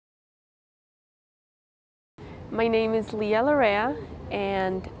My name is Larrea,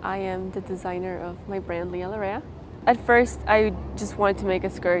 and I am the designer of my brand Larrea. At first, I just wanted to make a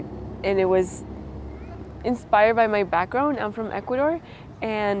skirt, and it was inspired by my background. I'm from Ecuador,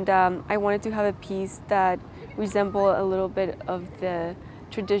 and I wanted to have a piece that resembled a little bit of the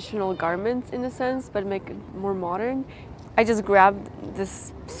traditional garments in a sense, but make it more modern. I just grabbed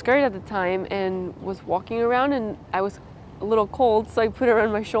this skirt at the time and was walking around, and I was a little cold, so I put it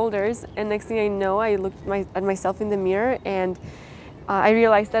around my shoulders, and next thing I know, I looked at myself in the mirror, and I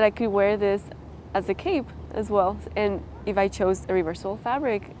realized that I could wear this as a cape as well. And if I chose a reversible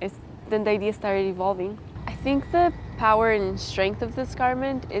fabric, then the idea started evolving. I think the power and strength of this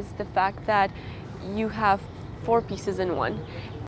garment is the fact that you have 4 pieces in one.